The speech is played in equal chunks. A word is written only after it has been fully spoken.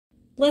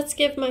Let's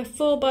give my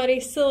full body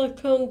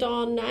silicone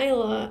doll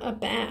Nyla a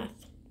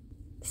bath.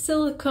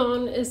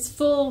 Silicone is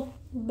full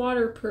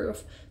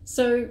waterproof,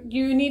 so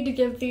you need to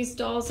give these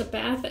dolls a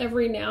bath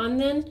every now and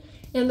then.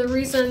 And the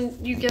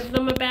reason you give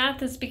them a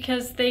bath is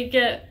because they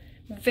get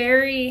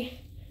very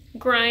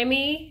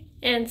grimy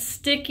and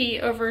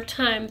sticky over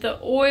time.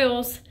 The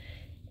oils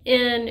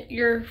in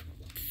your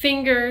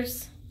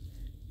fingers,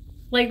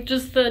 like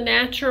just the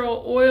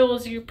natural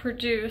oils you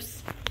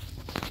produce,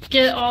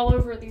 get all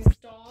over these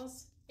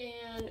dolls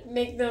and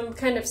make them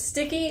kind of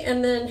sticky,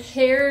 and then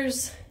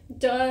hairs,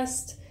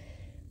 dust,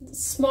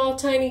 small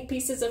tiny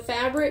pieces of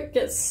fabric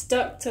get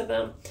stuck to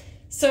them.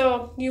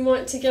 So you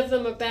want to give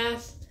them a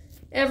bath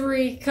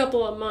every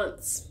couple of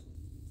months.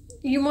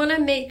 You want to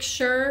make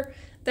sure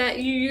that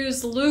you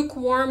use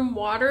lukewarm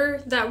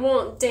water that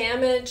won't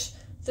damage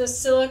the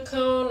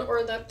silicone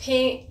or the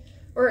paint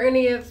or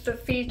any of the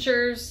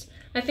features.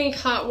 I think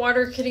hot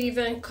water could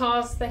even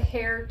cause the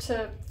hair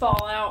to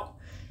fall out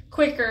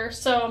quicker.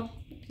 So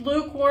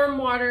lukewarm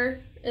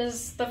water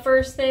is the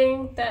first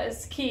thing that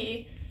is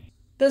key.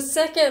 The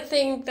second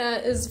thing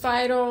that is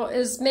vital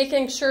is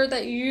making sure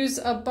that you use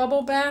a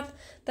bubble bath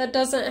that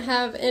doesn't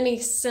have any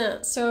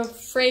scent. So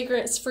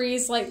fragrance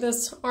frees like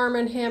this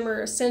Arm &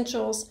 Hammer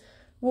Essentials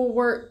will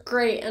work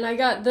great. And I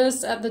got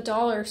this at the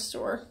dollar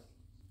store.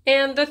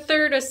 And the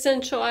third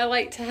essential I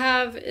like to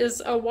have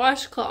is a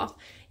washcloth.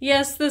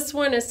 Yes, this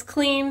one is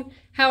clean.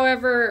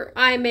 However,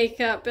 eye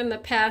makeup in the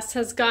past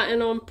has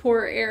gotten on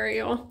poor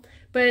Ariel,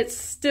 but it's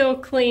still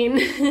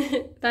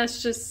clean.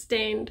 That's just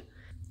stained.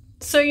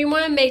 So you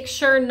want to make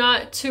sure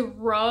not to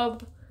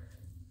rub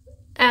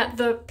at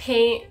the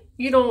paint.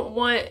 You don't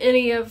want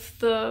any of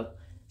the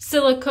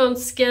silicone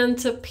skin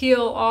to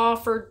peel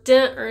off or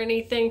dent or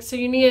anything. So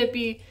you need to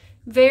be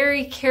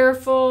very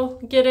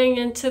careful getting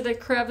into the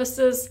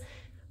crevices,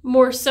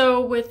 more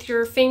so with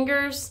your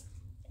fingers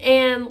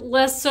and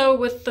less so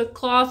with the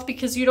cloth,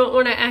 because you don't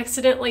want to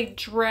accidentally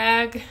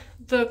drag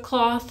the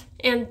cloth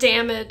and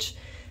damage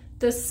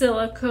the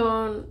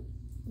silicone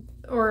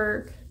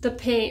or the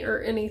paint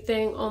or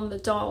anything on the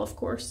doll, of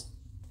course.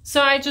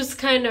 So I just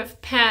kind of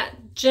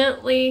pat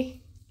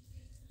gently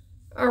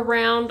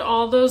around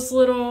all those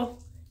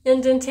little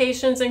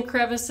indentations and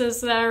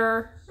crevices that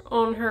are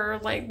on her,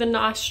 like the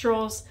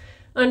nostrils,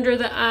 under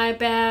the eye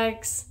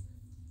bags.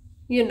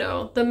 You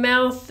know, the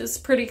mouth is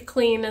pretty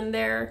clean in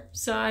there,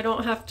 so I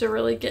don't have to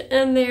really get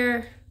in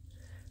there.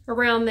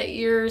 Around the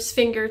ears,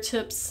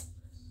 fingertips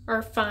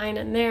are fine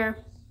in there.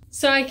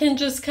 So I can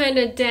just kind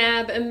of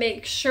dab and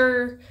make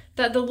sure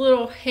that the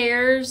little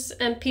hairs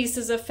and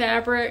pieces of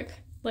fabric,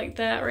 like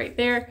that right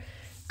there,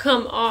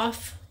 come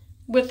off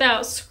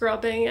without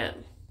scrubbing it.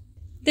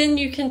 Then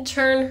you can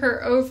turn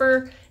her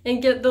over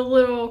and get the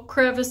little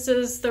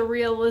crevices, the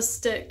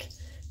realistic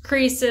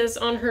creases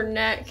on her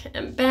neck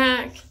and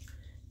back,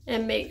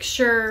 and make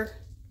sure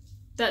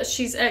that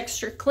she's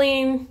extra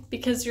clean,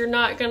 because you're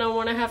not going to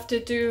want to have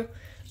to do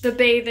the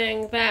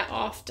bathing that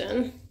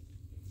often.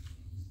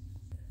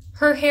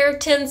 Her hair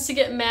tends to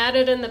get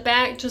matted in the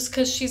back just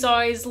because she's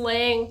always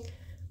laying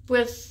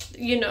with,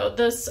 you know,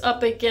 this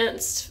up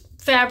against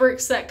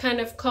fabrics that kind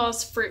of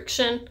cause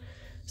friction.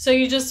 So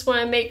you just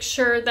want to make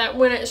sure that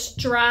when it's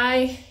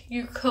dry,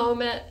 you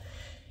comb it.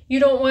 You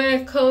don't want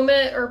to comb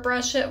it or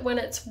brush it when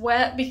it's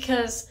wet,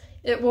 because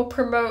it will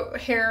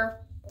promote hair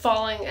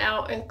falling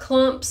out in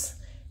clumps.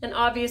 And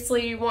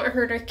obviously you want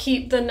her to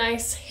keep the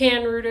nice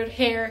hand-rooted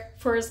hair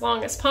for as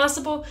long as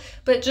possible.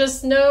 But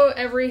just know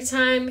every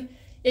time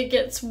it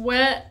gets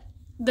wet,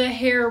 the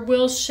hair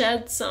will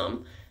shed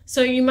some.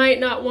 So you might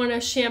not want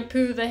to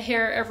shampoo the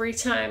hair every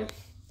time.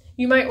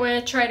 You might want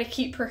to try to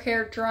keep her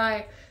hair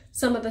dry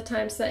some of the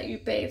times that you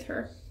bathe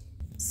her.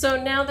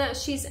 So now that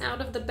she's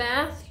out of the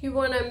bath, you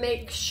want to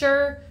make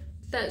sure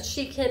that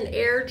she can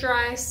air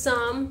dry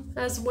some,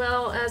 as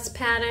well as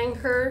patting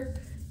her.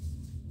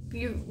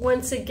 You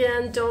once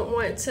again don't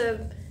want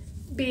to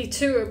be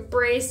too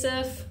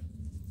abrasive,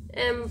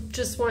 and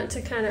just want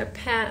to kind of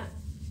pat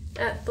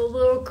at the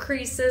little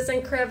creases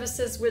and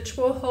crevices which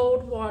will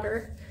hold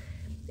water.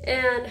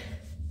 And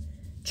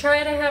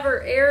try to have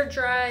her air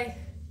dry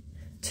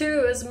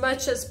too as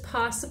much as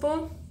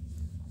possible,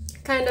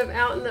 kind of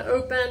out in the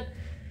open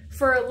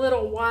for a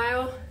little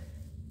while,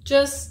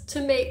 just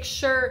to make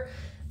sure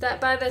that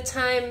by the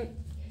time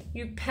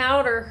you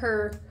powder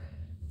her,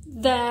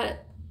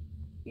 that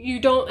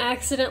you don't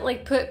accidentally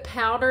put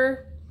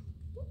powder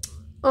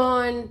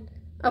on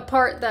a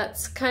part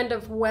that's kind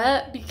of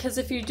wet, because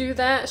if you do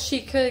that,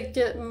 she could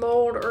get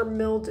mold or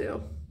mildew.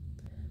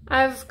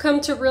 I've come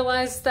to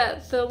realize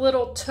that the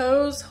little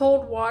toes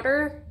hold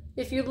water.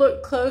 If you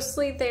look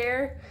closely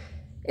there,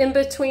 in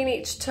between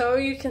each toe,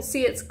 you can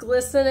see it's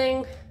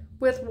glistening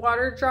with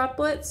water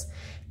droplets.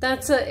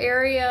 That's an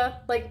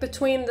area, like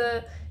between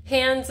the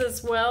hands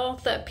as well,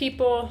 that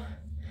people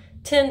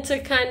tend to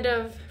kind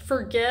of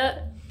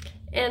forget.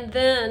 And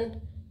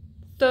then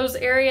those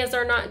areas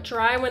are not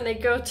dry when they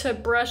go to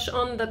brush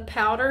on the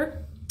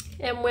powder.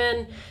 And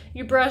when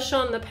you brush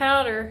on the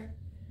powder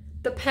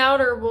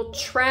will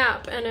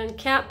trap and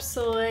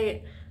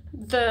encapsulate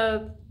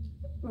the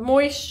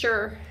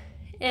moisture,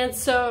 and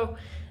so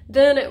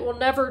then it will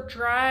never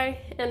dry,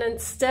 and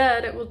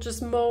instead it will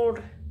just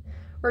mold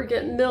or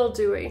get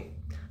mildewy.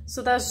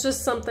 So that's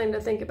just something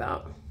to think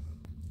about.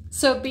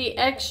 So be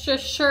extra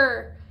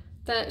sure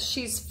that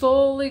she's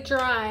fully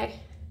dry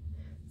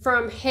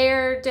from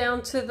hair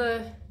down to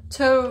the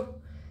toe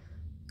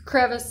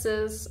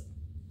crevices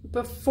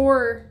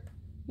before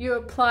you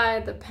apply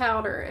the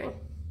powdering.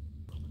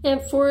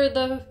 And for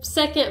the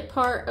second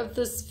part of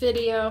this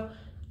video,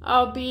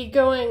 I'll be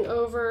going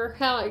over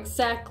how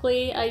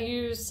exactly I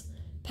use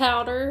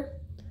powder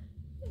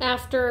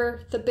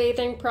after the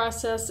bathing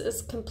process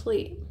is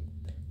complete.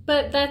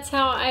 But that's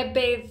how I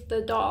bathe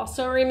the doll.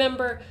 So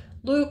remember,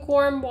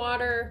 lukewarm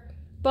water,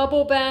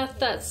 bubble bath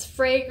that's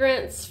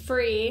fragrance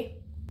free,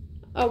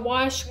 a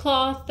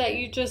washcloth that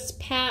you just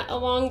pat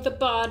along the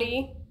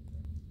body,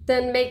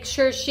 then make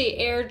sure she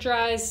air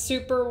dries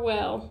super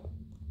well.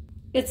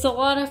 It's a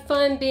lot of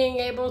fun being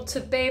able to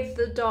bathe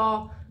the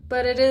doll,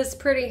 but it is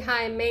pretty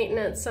high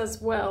maintenance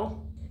as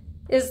well.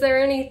 Is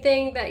there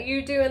anything that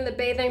you do in the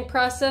bathing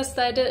process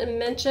that I didn't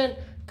mention?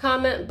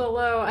 Comment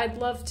below. I'd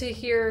love to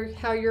hear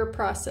how your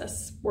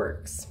process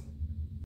works.